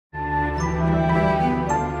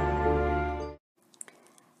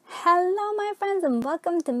friends, and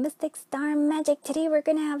welcome to Mystic Star Magic. Today we're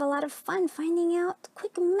going to have a lot of fun finding out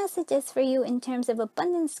quick messages for you in terms of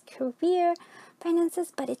abundance, career,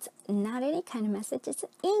 finances, but it's not any kind of message, it's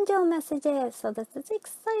angel messages. So this is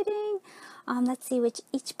exciting. Let's see which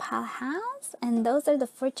each pile has, and those are the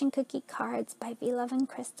fortune cookie cards by V-Love and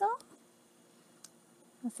Crystal.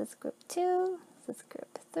 This is group 2, this is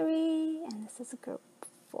group 3, and this is group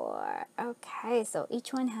 4. Okay, so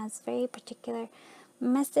each one has very particular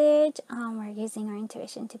message. We're using our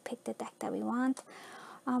intuition to pick the deck that we want.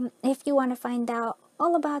 If you want to find out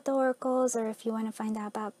all about the oracles, or if you want to find out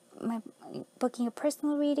about my booking a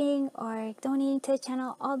personal reading or donating to the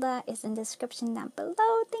channel, all that is in the description down below.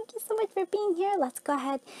 Thank you so much for being here. Let's go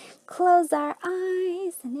ahead, close our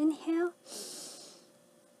eyes and inhale.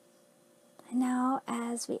 And now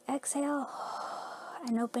as we exhale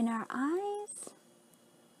and open our eyes,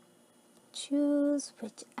 choose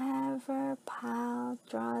whichever pile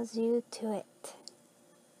draws you to it.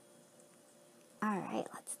 Alright,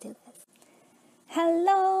 let's do this.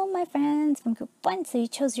 Hello, my friends from group 1. So you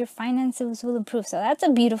chose your finances will improve. So that's a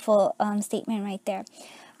beautiful statement right there.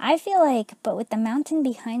 I feel like, but with the mountain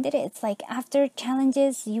behind it, it's like after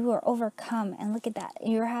challenges, you are overcome. And look at that.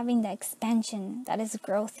 You're having the expansion. That is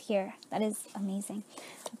growth here. That is amazing.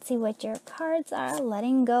 Let's see what your cards are.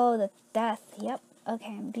 Letting go, the death. Yep.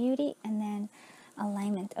 Okay, beauty, and then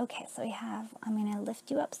alignment. Okay, so we have, I'm going to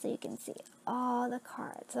lift you up so you can see all the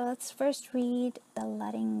cards. So let's first read the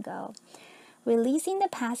letting go. Releasing the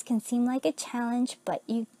past can seem like a challenge, but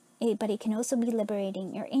it can also be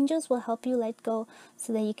liberating. Your angels will help you let go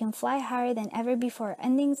so that you can fly higher than ever before.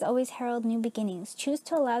 Endings always herald new beginnings. Choose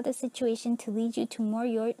to allow the situation to lead you to more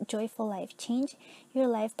your joyful life. Change your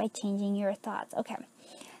life by changing your thoughts. Okay,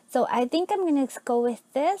 so I think I'm going to go with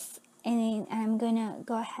this. And I'm going to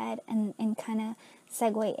go ahead and kind of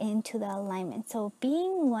segue into the alignment. So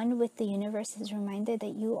being one with the universe is a reminder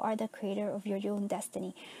that you are the creator of your own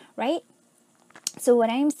destiny, right? So what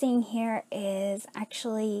I'm seeing here is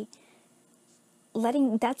actually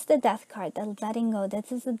that's the death card, the letting go.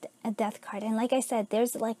 This is a death card. And like I said,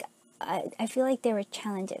 there's like, I feel like there were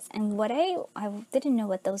challenges, and what I didn't know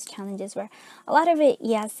what those challenges were. A lot of it,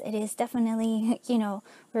 yes, it is definitely,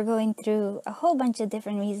 we're going through a whole bunch of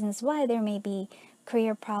different reasons why there may be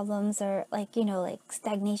career problems, or like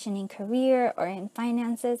stagnation in career or in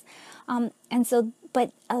finances, and so,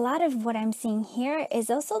 but a lot of what I'm seeing here is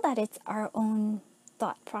also that it's our own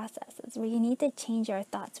thought processes. We need to change our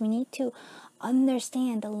thoughts. We need to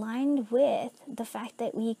understand, aligned with the fact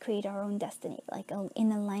that we create our own destiny, like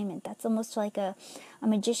in alignment. That's almost like a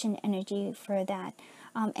magician energy for that.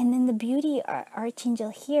 And then the beauty, our archangel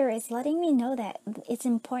here is letting me know that it's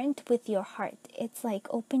important with your heart. It's like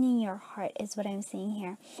opening your heart is what I'm seeing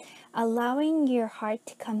here. Allowing your heart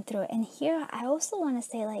to come through. And here I also want to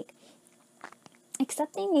say, like,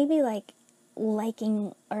 accepting, maybe like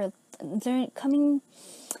liking, or coming,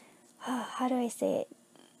 how do I say it?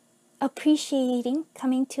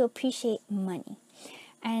 Coming to appreciate money.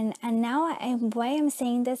 And now why I'm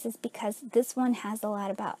saying this is because this one has a lot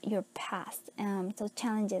about your past, so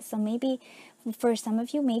challenges. So maybe for some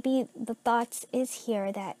of you, maybe the thoughts is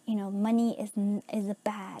here that money is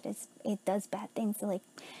bad. It does bad things. So like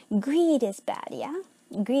greed is bad, yeah.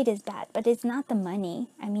 Greed is bad, but it's not the money.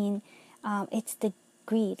 I mean, it's the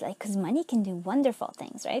greed, like, because money can do wonderful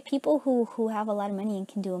things, right? People who have a lot of money and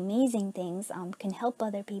can do amazing things, can help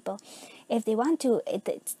other people if they want to.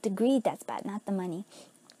 It's the greed that's bad, not the money.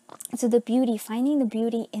 So the beauty, finding the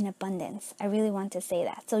beauty in abundance, I really want to say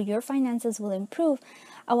that. So your finances will improve.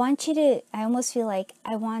 I almost feel like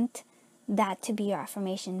I want that to be your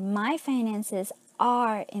affirmation. My finances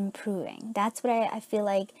are improving. That's what I feel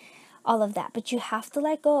like, all of that. But you have to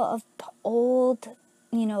let go of old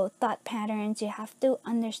thought patterns. You have to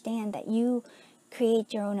understand that you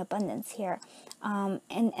create your own abundance here,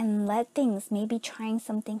 and let things, maybe trying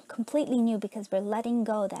something completely new, because we're letting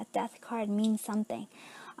go. That death card means something,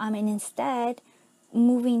 and instead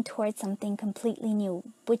moving towards something completely new,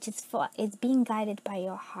 which is it's being guided by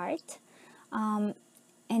your heart, and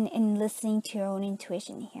listening to your own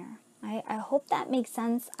intuition here. I hope that makes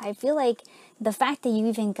sense. I feel like the fact that you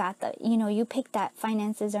even got you picked that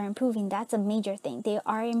finances are improving, that's a major thing. They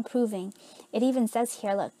are improving. It even says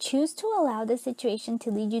here, look, choose to allow the situation to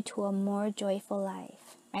lead you to a more joyful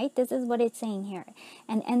life, right? This is what it's saying here.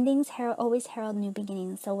 And endings always herald new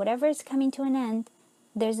beginnings. So whatever is coming to an end,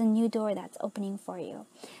 there's a new door that's opening for you.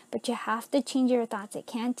 But you have to change your thoughts. It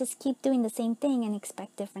can't just keep doing the same thing and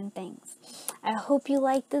expect different things. I hope you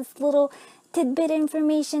like this little tidbit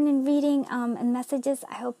information and reading and messages.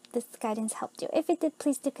 I hope this guidance helped you. If it did,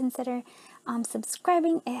 please do consider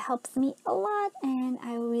subscribing. It helps me a lot and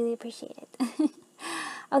I will really appreciate it.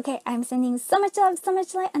 Okay, I'm sending so much love, so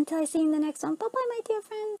much light. Until I see you in the next one. Bye-bye, my dear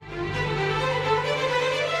friends.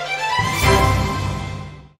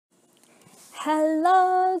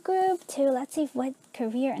 Hello, group 2. Let's see what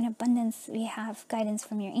career and abundance we have guidance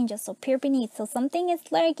from your angels. So peer beneath. So something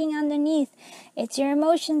is lurking underneath. It's your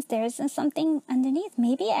emotions. There's something underneath.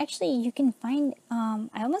 Maybe actually you can find,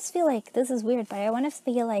 I almost feel like this is weird, but I want to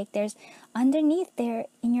feel like there's underneath there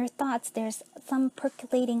in your thoughts, there's some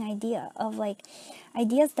percolating idea of like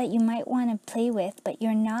ideas that you might want to play with, but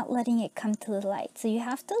you're not letting it come to the light. So you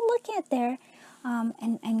have to look at there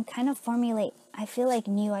and kind of formulate, I feel like,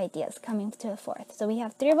 new ideas coming to the forth. So we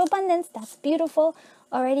have 3 of abundance. That's beautiful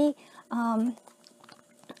already.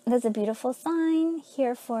 There's a beautiful sign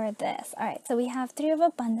here for this. All right, so we have 3 of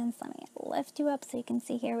abundance. Let me lift you up so you can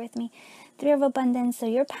see here with me. 3 of abundance. So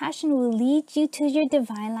your passion will lead you to your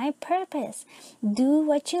divine life purpose. Do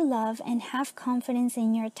what you love and have confidence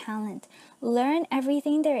in your talent. Learn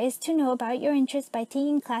everything there is to know about your interests by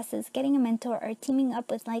taking classes, getting a mentor, or teaming up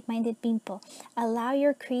with like-minded people. Allow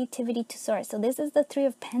your creativity to soar. So this is the 3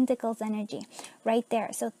 of Pentacles energy right there.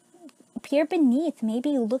 So peer beneath,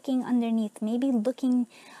 maybe looking underneath, maybe looking,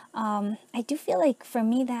 I do feel like for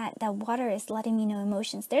me that water is letting me know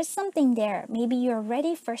emotions. There's something there. Maybe you're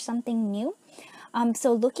ready for something new.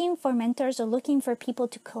 So looking for mentors or looking for people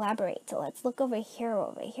to collaborate. So let's look over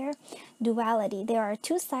here. Duality. There are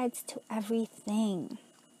 2 sides to everything.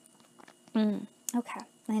 Okay.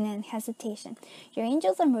 And then hesitation. Your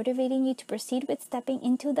angels are motivating you to proceed with stepping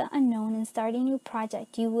into the unknown and starting a new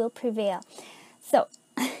project. You will prevail. So,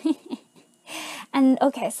 and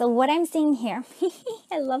okay, so what I'm seeing here,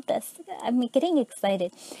 I love this. I'm getting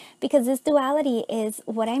excited because this duality is,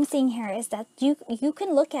 what I'm seeing here is that you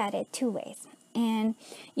can look at it 2 ways. And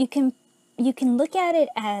you can look at it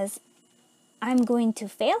as I'm going to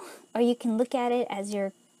fail, or you can look at it as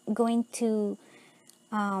you're going to,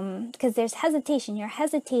 because there's hesitation. You're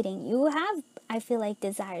hesitating. You have, I feel like,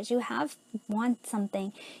 desires. You want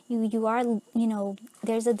something. You are,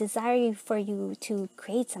 there's a desire for you to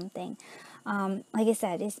create something. Like I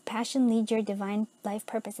said, is passion lead your divine life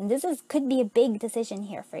purpose? And this could be a big decision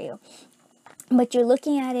here for you. But you're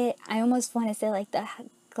looking at it, I almost want to say like the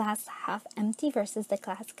glass half empty versus the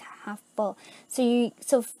glass half full.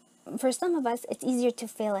 So for some of us, it's easier to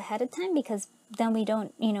fail ahead of time because then we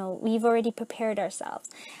don't, we've already prepared ourselves.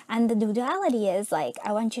 And the duality is like,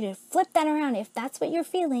 I want you to flip that around. If that's what you're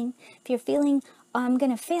feeling, if you're feeling, I'm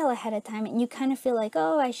going to fail ahead of time, and you kind of feel like,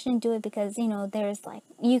 oh, I shouldn't do it because, there's like,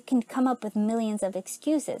 you can come up with millions of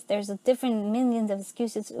excuses. There's different millions of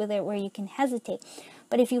excuses with it where you can hesitate.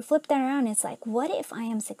 But if you flip that around, it's like, what if I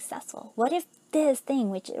am successful? What if this thing,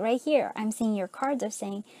 which right here, I'm seeing your cards are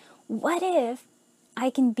saying, what if I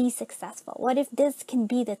can be successful? What if this can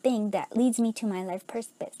be the thing that leads me to my life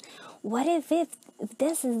purpose? What if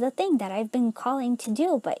this is the thing that I've been calling to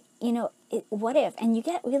do? But, what if? And you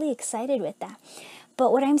get really excited with that.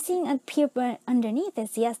 But what I'm seeing up here underneath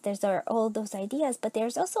is, yes, there's all those ideas, but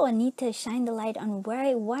there's also a need to shine the light on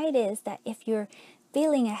why it is that if you're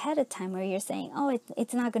feeling ahead of time where you're saying, oh,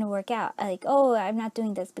 it's not going to work out. Like, oh, I'm not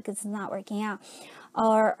doing this because it's not working out.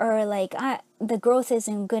 Or like, the growth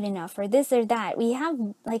isn't good enough, or this or that. We have,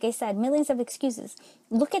 like I said, millions of excuses.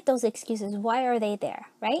 Look at those excuses. Why are they there,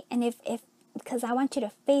 right? And because I want you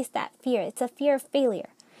to face that fear. It's a fear of failure,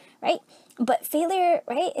 right? But failure,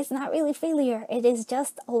 right, is not really failure. It is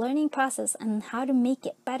just a learning process and how to make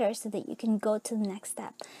it better so that you can go to the next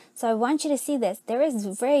step. So I want you to see this. There is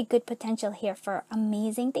very good potential here for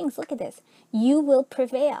amazing things. Look at this. You will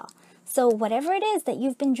prevail. So whatever it is that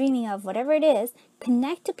you've been dreaming of, whatever it is,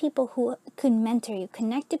 connect to people who can mentor you,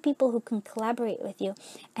 connect to people who can collaborate with you,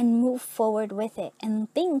 and move forward with it.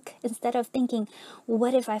 And think, instead of thinking,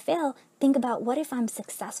 what if I fail? Think about, what if I'm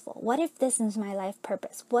successful? What if this is my life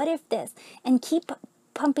purpose? What if this? And keep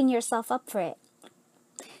pumping yourself up for it.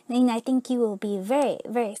 And I think you will be very,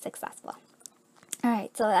 very successful. All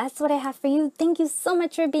right, so that's what I have for you. Thank you so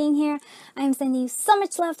much for being here. I am sending you so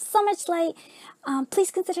much love, so much light.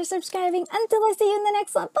 Please consider subscribing. Until I see you in the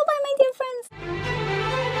next one. Bye-bye, my dear friends.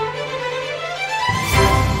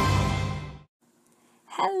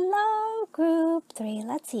 Hello, group 3.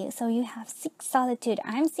 Let's see. So you have 6 solitude.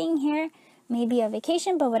 I'm seeing here maybe a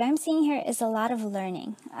vacation, but what I'm seeing here is a lot of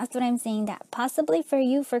learning. That's what I'm saying, that possibly for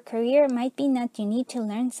you, for career, it might be that you need to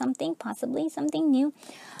learn something, possibly something new.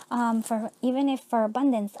 For even if for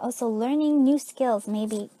abundance, also learning new skills may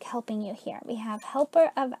be helping you here. We have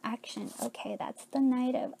helper of action. Okay, that's the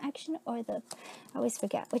knight of action, or the, I always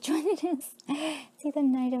forget which one it is. See, the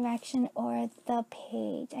knight of action or the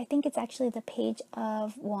page. I think it's actually the page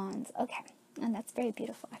of wands. Okay, and that's very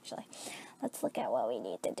beautiful actually. Let's look at what we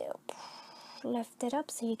need to do. Lift it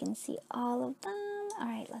up so you can see all of them. All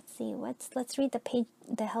right, let's see. Let's read the page,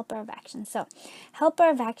 the helper of action. So, helper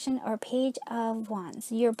of action or page of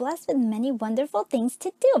wands. You're blessed with many wonderful things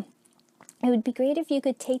to do. It would be great if you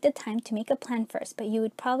could take the time to make a plan first, but you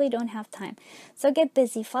would probably don't have time. So get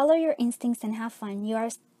busy, follow your instincts, and have fun.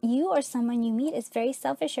 You or someone you meet is very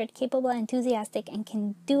self-assured, capable, enthusiastic, and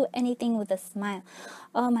can do anything with a smile.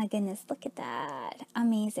 Oh my goodness, look at that.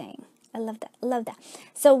 Amazing. I love that. Love that.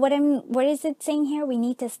 So what is it saying here? We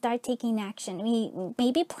need to start taking action.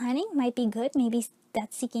 Maybe planning might be good. Maybe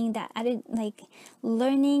that's seeking that added, like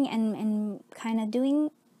learning and kind of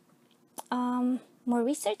doing more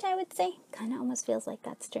research, I would say. Kind of almost feels like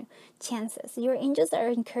that's true. Chances. Your angels are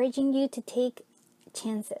encouraging you to take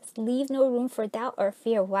chances. Leave no room for doubt or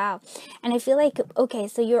fear. Wow. And I feel like, okay,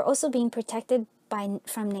 so you're also being protected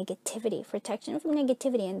from negativity, protection from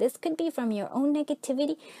negativity, and this could be from your own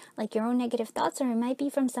negativity, like your own negative thoughts, or it might be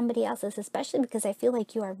from somebody else's, especially because I feel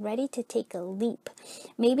like you are ready to take a leap.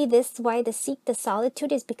 Maybe this is why the seek the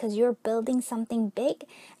solitude is because you're building something big,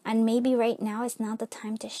 and maybe right now is not the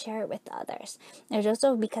time to share it with others. There's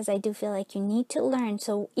also because I do feel like you need to learn.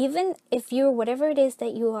 So even if you're whatever it is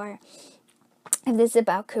that you are, if this is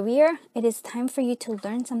about career, it is time for you to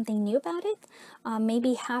learn something new about it.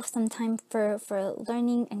 Maybe have some time for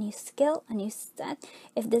learning a new skill, a new set.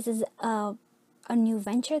 If this is a new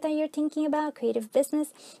venture that you're thinking about, creative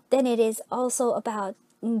business, then it is also about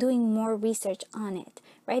doing more research on it,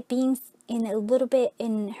 right? Being in a little bit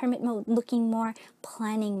in hermit mode, looking more,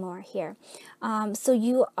 planning more here. So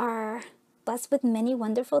you are blessed with many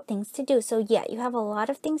wonderful things to do. So yeah, you have a lot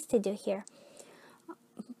of things to do here.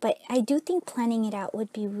 But I do think planning it out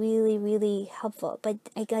would be really, really helpful. But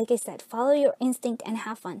like I said, follow your instinct and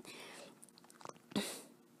have fun.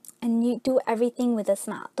 And you do everything with a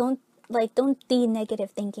smile. Don't be negative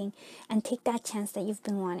thinking, and take that chance that you've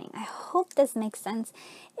been wanting. I hope this makes sense.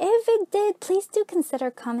 If it did, please do consider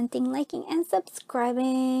commenting, liking, and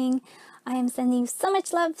subscribing. I am sending you so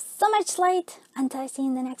much love, so much light. Until I see you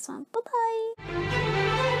in the next one. Bye-bye.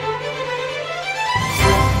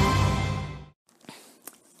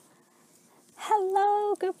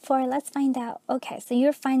 Hello, group 4. Let's find out. Okay, so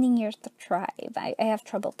you're finding your tribe. I have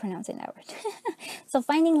trouble pronouncing that word. So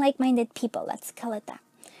finding like-minded people. Let's call it that.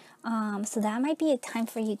 So that might be a time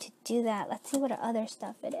for you to do that. Let's see what other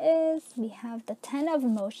stuff it is. We have the 10 of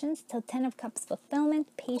emotions till 10 of cups,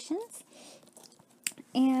 fulfillment, patience,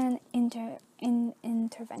 and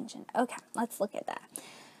intervention. Okay, let's look at that.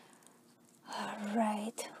 All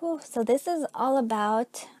right. So this is all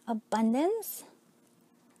about abundance.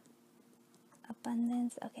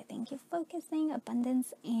 Okay, thank you for focusing.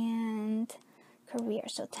 Abundance and career.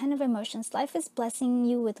 So 10 of emotions. Life is blessing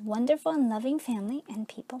you with wonderful and loving family and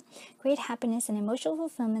people. Great happiness and emotional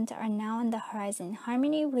fulfillment are now on the horizon.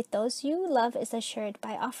 Harmony with those you love is assured.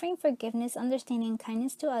 By offering forgiveness, understanding, and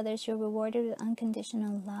kindness to others, you're rewarded with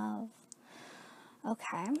unconditional love.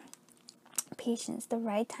 Okay. Patience. The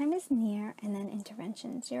right time is near. And then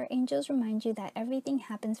interventions. Your angels remind you that everything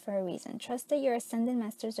happens for a reason. Trust that your ascended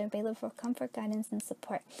masters are available for comfort, guidance, and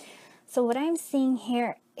support. So what I'm seeing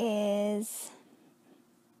here is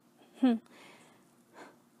in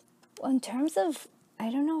terms of,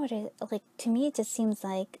 I don't know what it, like, to me it just seems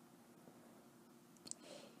like,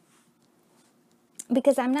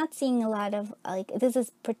 because I'm not seeing a lot of, like, this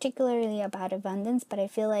is particularly about abundance, but I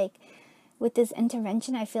feel like with this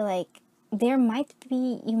intervention, I feel like you might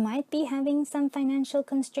be having some financial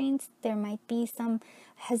constraints. There might be some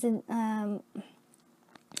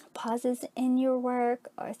pauses in your work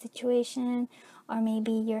or situation, or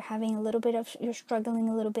maybe you're struggling a little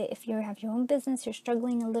bit. If you have your own business, you're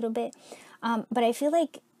struggling a little bit. But I feel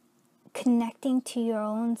like connecting to your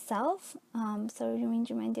own self. So it means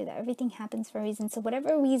you might do that. Everything happens for a reason. So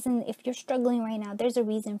whatever reason, if you're struggling right now, there's a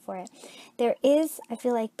reason for it. I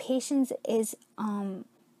feel like patience is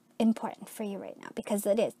important for you right now, because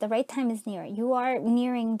it is. The right time is near. You are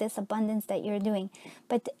nearing this abundance that you're doing,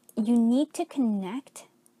 but you need to connect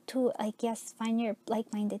to, find your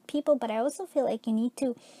like-minded people, but I also feel like you need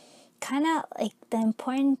to kind of, like, the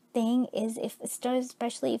important thing is,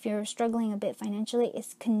 especially if you're struggling a bit financially,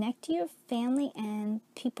 is connect to your family and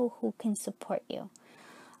people who can support you.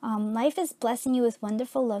 Life is blessing you with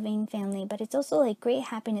wonderful, loving family, but it's also like great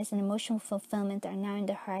happiness and emotional fulfillment are now in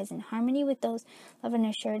the horizon. Harmony with those loved and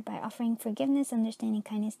assured by offering forgiveness, understanding,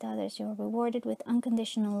 kindness to others. You are rewarded with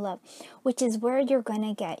unconditional love, which is where you're going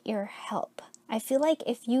to get your help. I feel like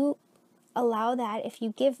if you allow that, if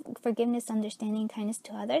you give forgiveness, understanding, kindness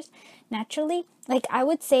to others, naturally, like I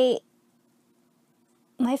would say,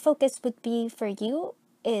 my focus would be for you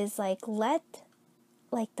is like let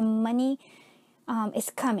like the money is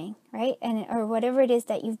coming, right? And or whatever it is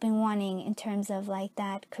that you've been wanting in terms of like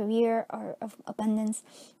that career or of abundance,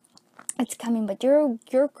 it's coming. But your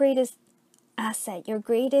greatest asset, your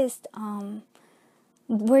greatest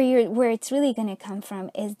where it's really going to come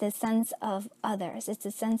from is the sense of others. It's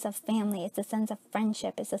a sense of family. It's a sense of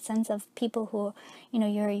friendship. It's a sense of people who, you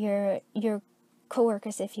know, your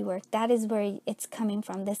coworkers, if you work. That is where it's coming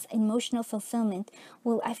from. This emotional fulfillment.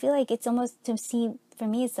 Well, I feel like it's almost, to see, for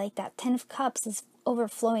me, it's like that 10 of cups is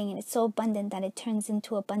overflowing, and it's so abundant that it turns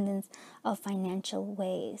into abundance of financial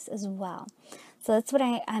ways as well. So that's what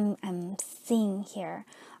I'm seeing here.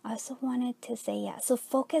 I also wanted to say, yeah, so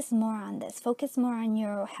focus more on this. Focus more on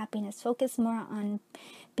your happiness. Focus more on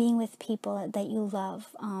being with people that you love,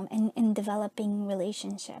 and developing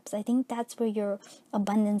relationships. I think that's where your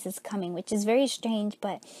abundance is coming, which is very strange,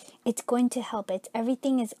 but it's going to help.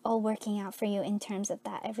 Everything is all working out for you in terms of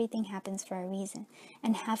that. Everything happens for a reason.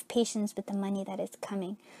 And have patience with the money that is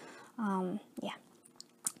coming. Yeah.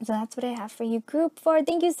 So that's what I have for you, group 4.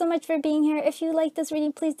 Thank you so much for being here. If you like this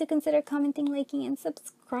reading, please do consider commenting, liking, and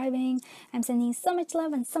subscribing. I'm sending you so much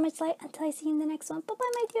love and so much light until I see you in the next one.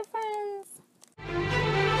 Bye-bye, my dear friends.